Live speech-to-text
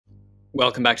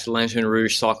Welcome back to the Lanterne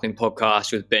Rouge Cycling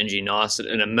Podcast with Benji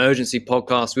Naesen, an emergency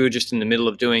podcast. We were just in the middle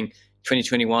of doing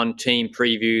 2021 team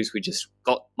previews. We just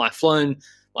got my phone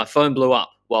blew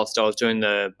up whilst I was doing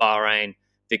the Bahrain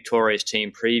Victorious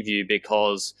team preview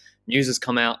because news has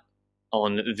come out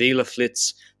on Vila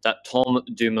Flits that Tom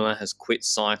Dumoulin has quit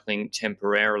cycling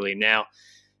temporarily. Now,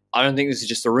 I don't think this is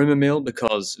just a rumor mill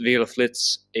because Vila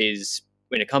Flits is,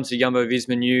 when it comes to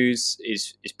Jumbo-Visma news,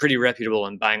 is pretty reputable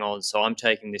and bang on. So I'm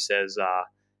taking this as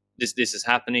this is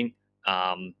happening.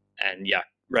 And yeah,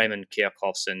 Raymond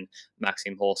Kierkoffs and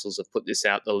Maxim Horsels have put this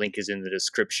out. The link is in the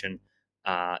description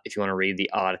if you want to read the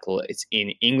article. It's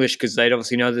in English because they'd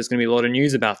obviously know there's going to be a lot of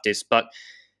news about this. But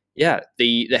yeah,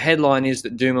 the headline is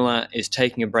that Dumoulin is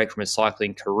taking a break from his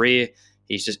cycling career.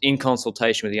 He's just in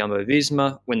consultation with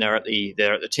Jumbo-Visma when they're at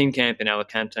the team camp in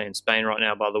Alicante in Spain right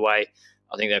now, by the way.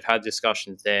 I think they've had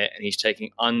discussions there, and he's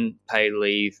taking unpaid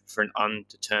leave for an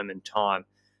undetermined time.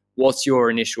 What's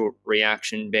your initial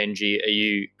reaction, Benji? Are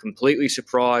you completely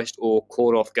surprised or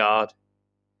caught off guard?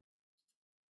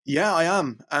 Yeah, I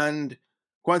am. And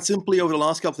quite simply, over the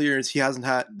last couple of years, he hasn't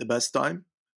had the best time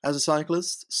as a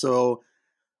cyclist. So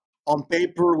on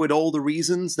paper, with all the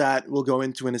reasons that we'll go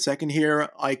into in a second here,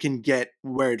 I can get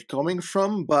where it's coming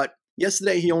from. But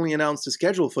yesterday, he only announced the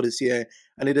schedule for this year,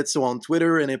 and he did so on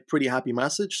Twitter in a pretty happy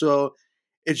message. So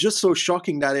it's just so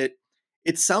shocking that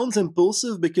it sounds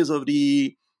impulsive because of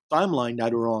the timeline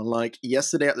that we're on. Like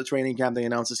yesterday at the training camp, they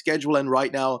announced the schedule, and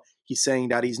right now he's saying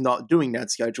that he's not doing that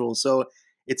schedule. So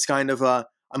it's kind of I'm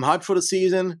hyped for the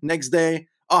season. Next day,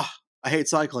 I hate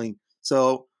cycling.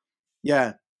 So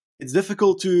yeah, it's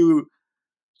difficult to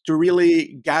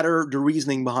really gather the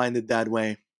reasoning behind it that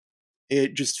way.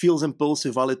 It just feels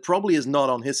impulsive, while it probably is not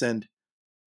on his end.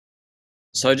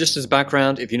 So just as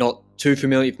background, if you're not too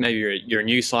familiar, if maybe you're a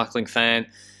new cycling fan,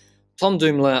 Tom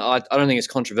Dumoulin, I don't think it's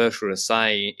controversial to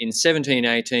say, in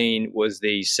 17-18 was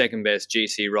the second best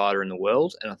GC rider in the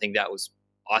world, and I think that was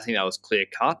clear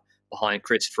cut behind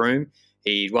Chris Froome.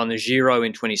 He won the Giro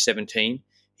in 2017.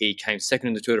 He came second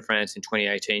in the Tour de France in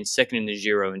 2018, second in the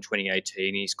Giro in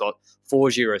 2018. He's got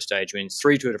 4 Giro stage wins,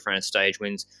 3 Tour de France stage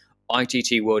wins,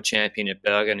 ITT World Champion at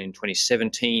Bergen in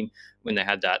 2017 when they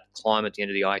had that climb at the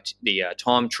end of the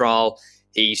time trial.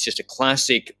 He's just a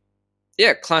classic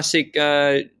GC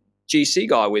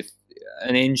guy with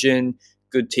an engine,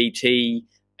 good TT,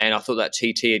 and I thought that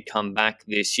TT had come back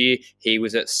this year. He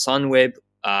was at Sunweb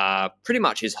pretty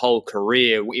much his whole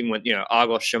career, even when,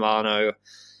 Argos Shimano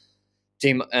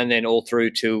team, and then all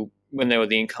through to when they were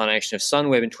the incarnation of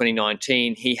Sunweb in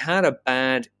 2019. He had a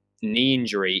bad knee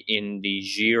injury in the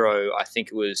Giro, I think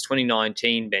it was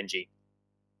 2019, Benji,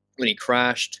 when he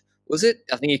crashed. Was it?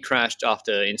 I think he crashed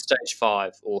in stage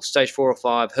 5 or stage 4 or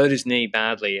 5, hurt his knee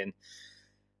badly, and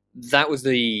that was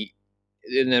the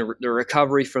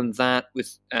recovery from that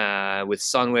with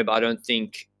Sunweb. I don't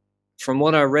think, from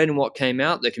what I read and what came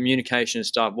out, the communication and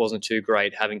stuff wasn't too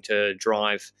great, having to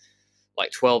drive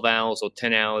like 12 hours or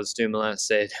 10 hours, Dumoulin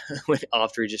said,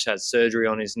 after he just had surgery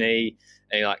on his knee,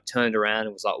 and he turned around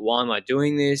and was like, why am I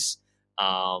doing this?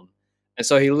 And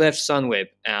so he left Sunweb.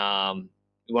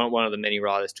 One of the many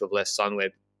riders to have left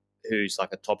Sunweb, who's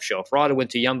like a top shelf rider, went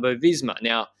to Jumbo-Visma.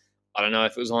 Now, I don't know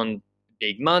if it was on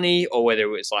big money or whether it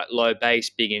was low base,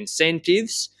 big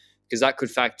incentives, because that could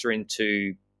factor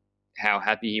into how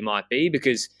happy he might be.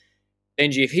 Because,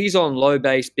 Benji, if he's on low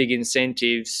base, big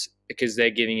incentives because they're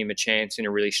giving him a chance in a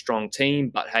really strong team,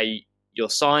 but hey, you're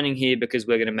signing here because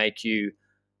we're going to make you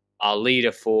our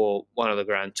leader for one of the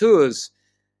Grand Tours,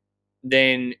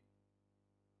 then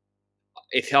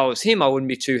if I was him, I wouldn't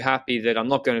be too happy that I'm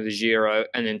not going to the Giro,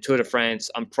 and then Tour de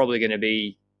France, I'm probably going to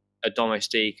be a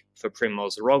domestique for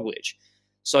Primoz Roglic.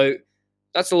 So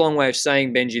that's a long way of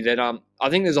saying, Benji, that I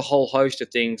think there's a whole host of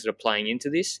things that are playing into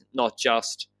this, not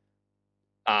just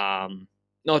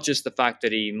the fact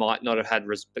that he might not have had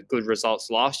good results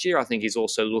last year. I think he's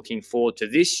also looking forward to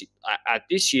this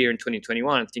year in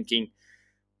 2021 and thinking,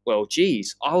 well,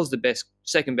 geez, I was the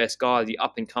second best guy, the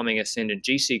up-and-coming ascendant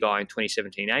GC guy in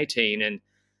 2017-18, and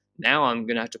now I'm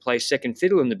going to have to play second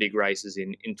fiddle in the big races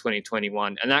in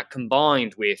 2021. And that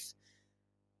combined with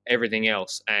everything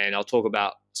else, and I'll talk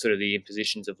about sort of the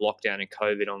impositions of lockdown and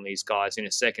COVID on these guys in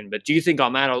a second, but do you think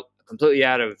I'm completely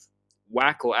out of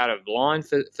whack or out of line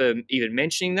for even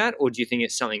mentioning that, or do you think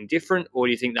it's something different, or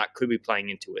do you think that could be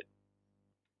playing into it?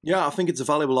 Yeah, I think it's a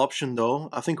valuable option, though.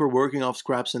 I think we're working off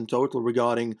scraps in total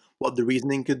regarding what the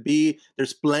reasoning could be.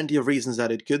 There's plenty of reasons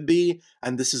that it could be,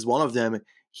 and this is one of them.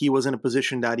 He was in a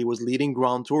position that he was leading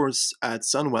Grand Tours at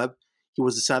Sunweb. He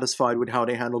was dissatisfied with how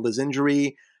they handled his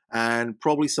injury, and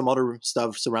probably some other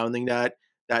stuff surrounding that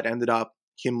ended up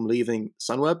him leaving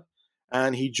Sunweb.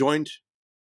 and he joined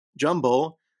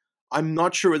Jumbo. I'm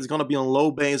not sure it's going to be on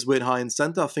low base with high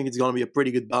incentive. I think it's going to be a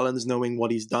pretty good balance knowing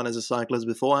what he's done as a cyclist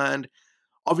beforehand.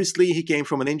 Obviously, he came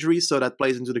from an injury, so that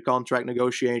plays into the contract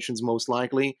negotiations most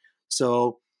likely.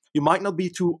 So you might not be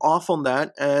too off on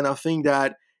that. And I think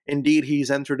that indeed he's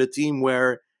entered a team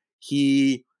where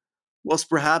he was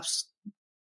perhaps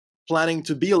planning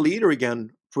to be a leader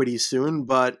again pretty soon,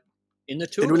 but in the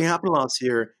Tour, didn't really happen last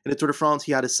year. In the Tour de France,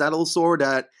 he had a saddle sore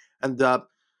that ended up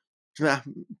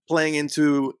playing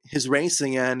into his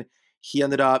racing, and he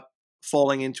ended up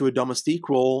falling into a domestique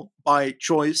role by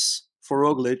choice for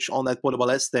Roglic on that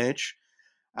Portobello stage.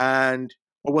 And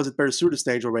or was it Persuda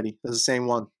stage already? That's the same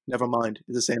one. Never mind.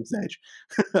 It's the same stage.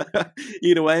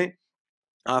 Either way,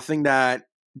 I think that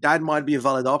that might be a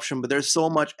valid option, but there's so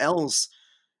much else.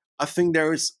 I think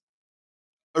there's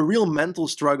a real mental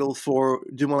struggle for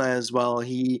Dumoulin as well.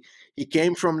 He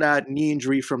came from that knee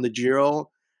injury from the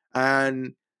Giro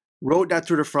and rode that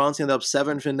Tour de France. He ended up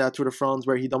 7th in that Tour de France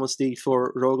where he domestiqued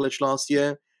for Roglic last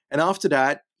year. And after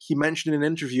that, he mentioned in an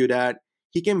interview that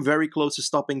he came very close to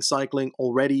stopping cycling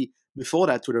already before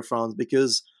that Tour de France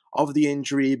because of the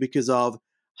injury, because of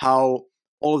how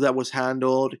all of that was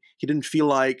handled. He didn't feel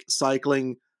like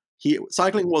cycling.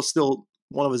 Cycling was still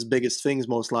one of his biggest things,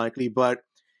 most likely, but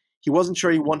he wasn't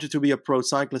sure he wanted to be a pro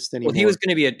cyclist anymore. Well, he was going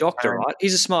to be a doctor, right?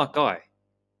 He's a smart guy.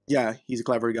 Yeah, he's a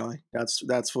clever guy.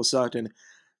 That's for certain.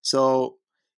 So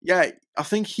yeah, I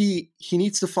think he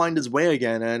needs to find his way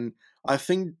again, and I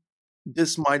think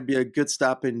this might be a good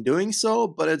step in doing so.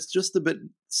 But it's just a bit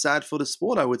sad for the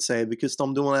sport, I would say, because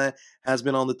Tom Dumoulin has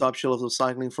been on the top shelf of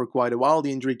cycling for quite a while.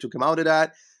 The injury took him out of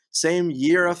that. Same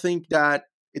year, I think that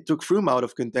it took Froome out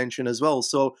of contention as well.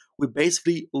 So we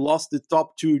basically lost the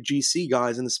top 2 GC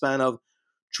guys in the span of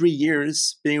 3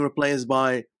 years, being replaced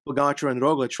by Pogacar and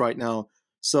Roglic right now.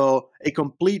 So a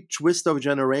complete twist of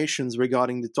generations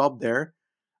regarding the top there,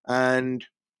 and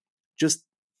just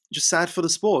sad for the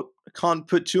sport. I can't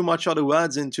put too much other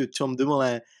words into Tom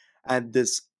Dumoulin at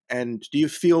this end. Do you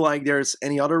feel like there's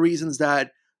any other reasons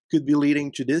that could be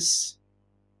leading to this?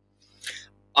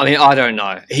 I mean, I don't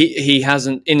know. He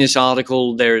hasn't, in this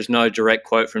article, there is no direct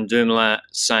quote from Dumoulin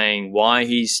saying why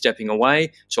he's stepping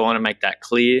away. So I want to make that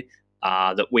clear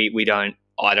that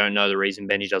I don't know the reason.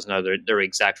 Benji doesn't know the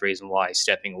exact reason why he's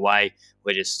stepping away.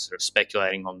 We're just sort of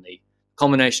speculating on the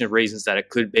combination of reasons that it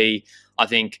could be. I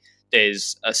think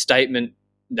there's a statement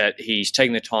that he's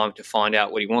taking the time to find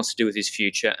out what he wants to do with his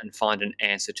future and find an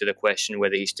answer to the question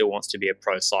whether he still wants to be a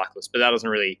pro cyclist. But that doesn't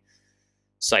really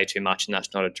say too much, and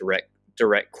that's not a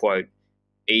direct quote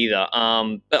either.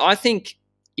 But I think,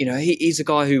 he's a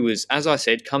guy who was, as I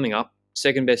said, coming up,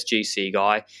 second best GC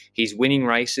guy. He's winning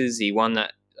races. He won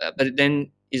that. But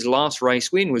then his last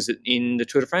race win was in the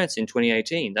Tour de France in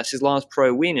 2018. That's his last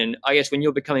pro win. And I guess when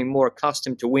you're becoming more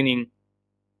accustomed to winning,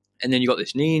 and then you got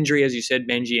this knee injury, as you said,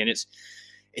 Benji, and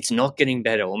it's not getting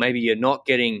better, or maybe you're not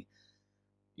getting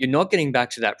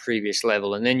back to that previous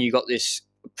level, and then you got this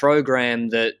program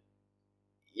that,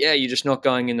 yeah, you're just not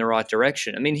going in the right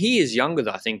direction. I mean, he is younger,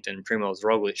 I think, than Primoz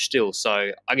Roglic still,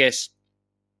 so I guess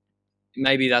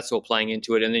maybe that's all playing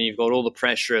into it. And then you've got all the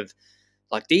pressure of,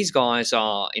 like, these guys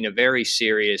are in a very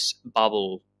serious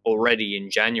bubble already in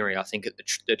January, I think, at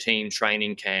the team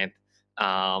training camp.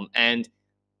 And,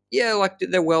 yeah, like,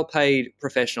 they're well-paid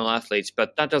professional athletes,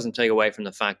 but that doesn't take away from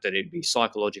the fact that it'd be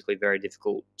psychologically very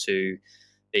difficult to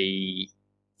be,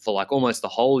 for, like, almost the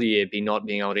whole year, not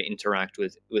being able to interact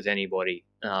with anybody.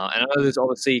 And I know there's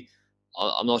obviously,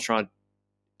 I'm not trying to,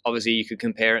 obviously you could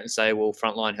compare it and say, well,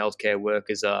 frontline healthcare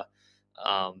workers are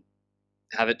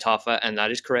have it tougher, and that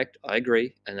is correct. I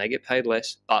agree, and they get paid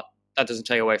less, but that doesn't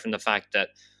take away from the fact that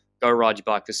go ride your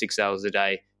bike for 6 hours a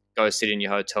day, go sit in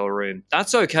your hotel room.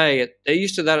 That's okay. They're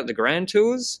used to that at the Grand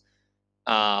Tours,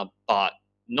 but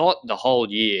not the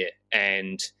whole year,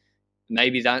 and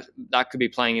maybe that could be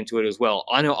playing into it as well.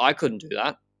 I know I couldn't do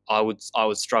that. I would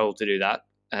struggle to do that,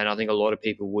 and I think a lot of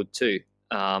people would too.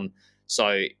 So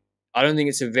I don't think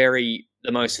it's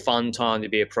the most fun time to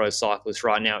be a pro cyclist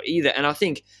right now either. And I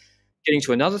think getting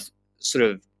to another sort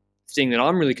of thing that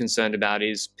I'm really concerned about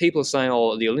is people are saying,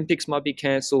 oh, the Olympics might be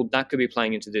cancelled. That could be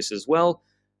playing into this as well.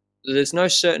 There's no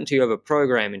certainty of a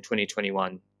program in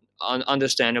 2021,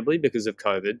 understandably, because of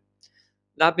COVID.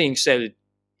 That being said,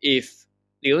 if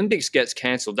the Olympics gets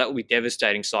cancelled, that will be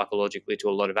devastating psychologically to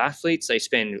a lot of athletes. They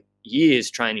spend years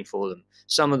training for them.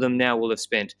 Some of them now will have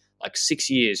spent like 6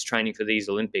 years training for these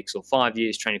Olympics, or 5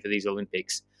 years training for these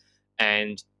Olympics.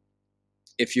 And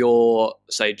if you're,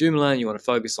 say, Dumoulin, you want to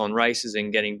focus on races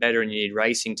and getting better, and you need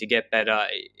racing to get better,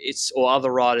 or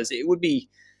other riders, it would be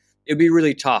it'd be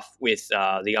really tough with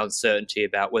the uncertainty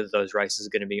about whether those races are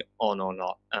going to be on or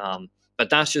not. But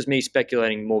that's just me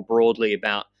speculating more broadly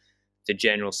about the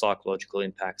general psychological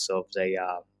impacts of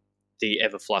the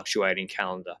ever fluctuating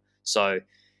calendar. So,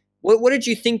 what did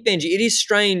you think, Benji? It is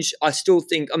strange. I still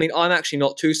think. I mean, I'm actually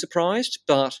not too surprised.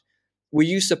 But were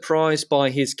you surprised by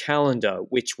his calendar,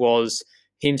 which was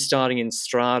him starting in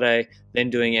Strade, then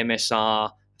doing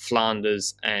MSR,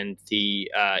 Flanders, and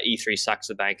the E3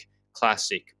 Saxo Bank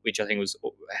Classic, which I think was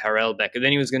Harelbeke. And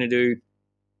then he was going to do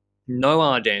no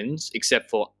Ardennes, except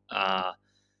for, I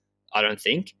don't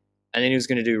think. And then he was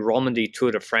going to do Romandy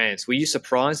Tour de France. Were you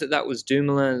surprised that that was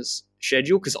Dumoulin's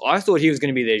schedule? Because I thought he was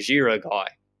going to be their Giro guy.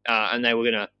 And they were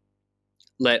going to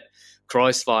let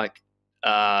Kruijswijk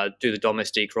do the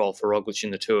domestique role for Roglic in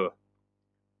the Tour.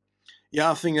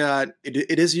 Yeah, I think that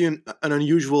it is an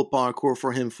unusual parcours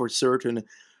for him for certain.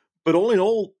 But all in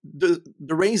all, the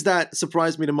race that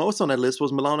surprised me the most on that list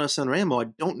was Milano-San Remo. I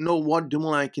don't know what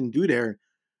Dumoulin can do there.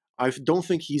 I don't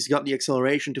think he's got the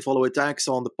acceleration to follow attacks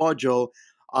on the Poggio.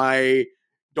 I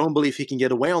don't believe he can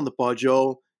get away on the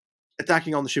Poggio.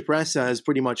 Attacking on the Cipressa is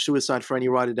pretty much suicide for any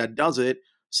rider that does it.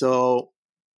 So,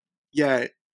 yeah,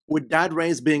 with that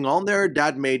race being on there,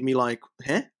 that made me like,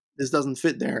 this doesn't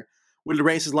fit there. With the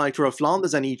races like Tour of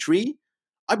Flanders and E3,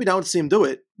 I'd be down to see him do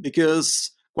it.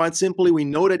 Because, quite simply, we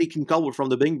know that he can cobble from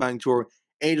the Big Bang Tour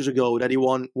ages ago, that he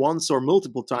won once or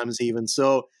multiple times even.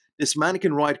 So, this man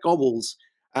can ride cobbles.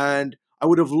 And I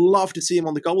would have loved to see him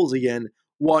on the cobbles again.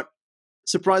 What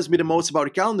surprised me the most about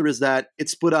the calendar is that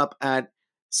it's put up at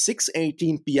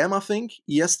 6:18 p.m., I think,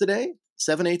 yesterday.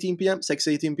 7:18 p.m.,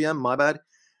 6:18 p.m., my bad.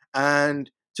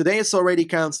 And today it's already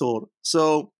cancelled.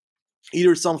 So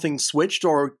either something switched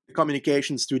or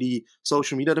communications to the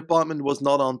social media department was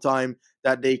not on time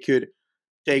that they could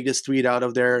take this tweet out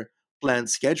of their planned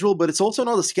schedule. But it's also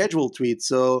not a scheduled tweet.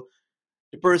 So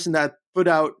the person that put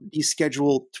out the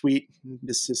scheduled tweet,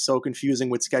 this is so confusing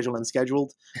with schedule and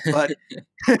scheduled, but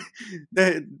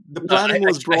the planning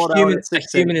was brought out at 6:18.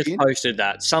 A human has posted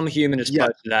that. Some human has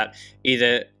posted that.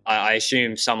 Either, I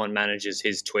assume someone manages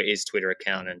his Twitter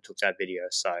account and took that video,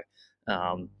 so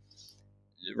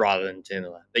rather than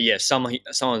Dumoulin. But yeah,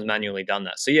 someone's manually done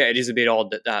that. So yeah, it is a bit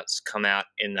odd that that's come out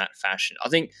in that fashion. I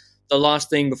think the last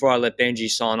thing before I let Benji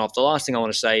sign off, the last thing I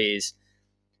want to say is,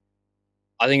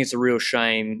 I think it's a real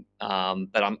shame,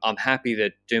 but I'm happy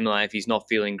that Dumoulin, if he's not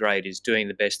feeling great, is doing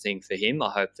the best thing for him.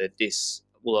 I hope that this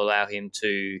will allow him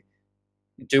to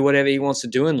do whatever he wants to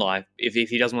do in life. If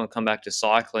he doesn't want to come back to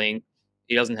cycling,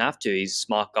 he doesn't have to. He's a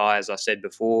smart guy, as I said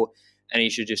before, and he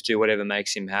should just do whatever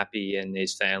makes him happy and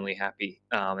his family happy.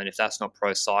 And if that's not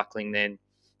pro cycling, then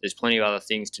there's plenty of other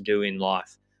things to do in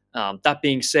life. That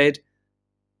being said,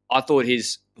 I thought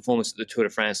his performance at the Tour de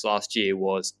France last year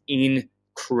was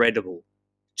incredible.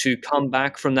 To come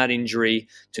back from that injury,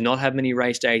 to not have many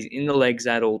race days in the legs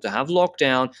at all, to have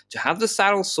lockdown, to have the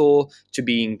saddle sore, to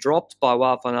being dropped by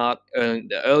Wout van Aert in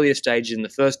the earlier stages in the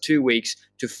first 2 weeks,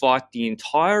 to fight the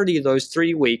entirety of those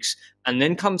 3 weeks, and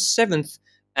then come 7th.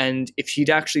 And if he'd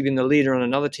actually been the leader on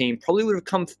another team, probably would have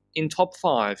come in top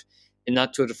 5 in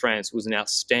that Tour de France. It was an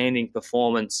outstanding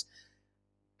performance.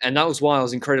 And that was why I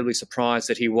was incredibly surprised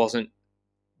that he wasn't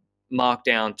marked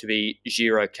down to be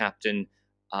Giro captain,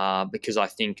 because I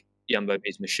think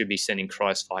Jumbo-Visma should be sending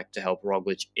Kruijswijk to help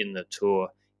Roglic in the Tour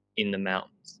in the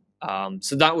mountains.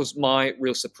 So that was my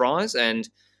real surprise. And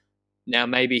now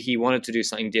maybe he wanted to do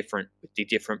something different with the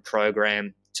different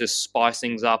program to spice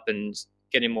things up and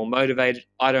get him more motivated.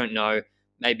 I don't know.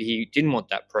 Maybe he didn't want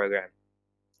that program.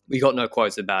 We got no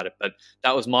quotes about it, but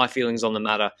that was my feelings on the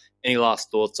matter. Any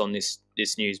last thoughts on this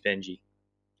news, Benji?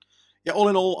 Yeah, all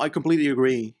in all, I completely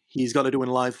agree. He's got to do in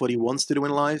life what he wants to do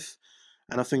in life.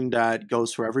 And I think that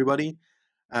goes for everybody.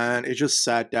 And it's just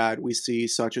sad that we see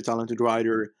such a talented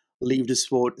rider leave the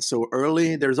sport so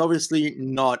early. There's obviously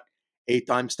not a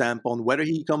timestamp on whether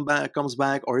he comes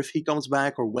back, or if he comes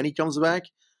back, or when he comes back.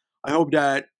 I hope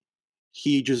that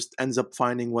he just ends up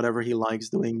finding whatever he likes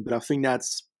doing. But I think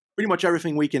that's pretty much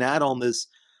everything we can add on this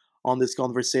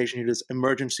conversation here, this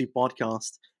emergency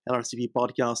podcast, LRCP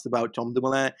podcast about Tom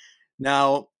Dumoulin.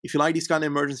 Now, if you like these kind of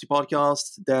emergency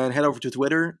podcasts, then head over to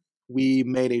Twitter. We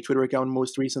made a Twitter account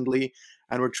most recently,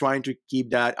 and we're trying to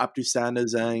keep that up to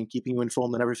standards and keeping you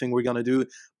informed on everything we're going to do.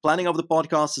 Planning of the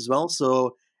podcast as well.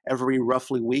 So every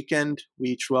roughly weekend,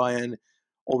 we try and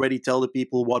already tell the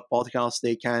people what podcasts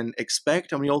they can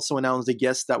expect. And we also announce the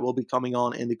guests that will be coming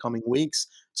on in the coming weeks.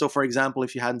 So, for example,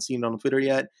 if you hadn't seen it on Twitter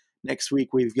yet, next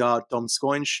week we've got Tom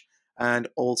Skoinch and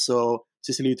also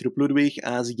Cecilie Trup-Ludwig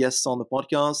as guests on the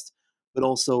podcast. But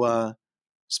also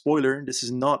spoiler, this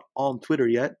is not on Twitter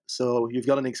yet, so you've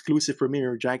got an exclusive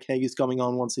premiere. Jack Hague is coming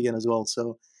on once again as well.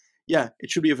 So yeah,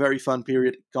 it should be a very fun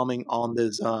period coming on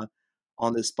this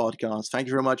podcast. Thank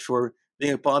you very much for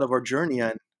being a part of our journey,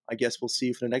 and I guess we'll see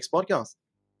you for the next podcast.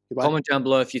 Goodbye. Comment down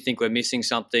below if you think we're missing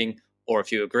something or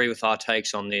if you agree with our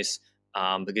takes on this.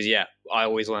 Because, yeah, I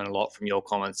always learn a lot from your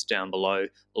comments down below.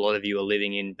 A lot of you are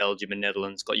living in Belgium and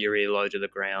Netherlands, got your ear low to the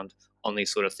ground on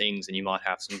these sort of things, and you might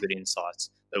have some good insights.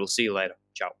 But we'll see you later.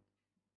 Ciao.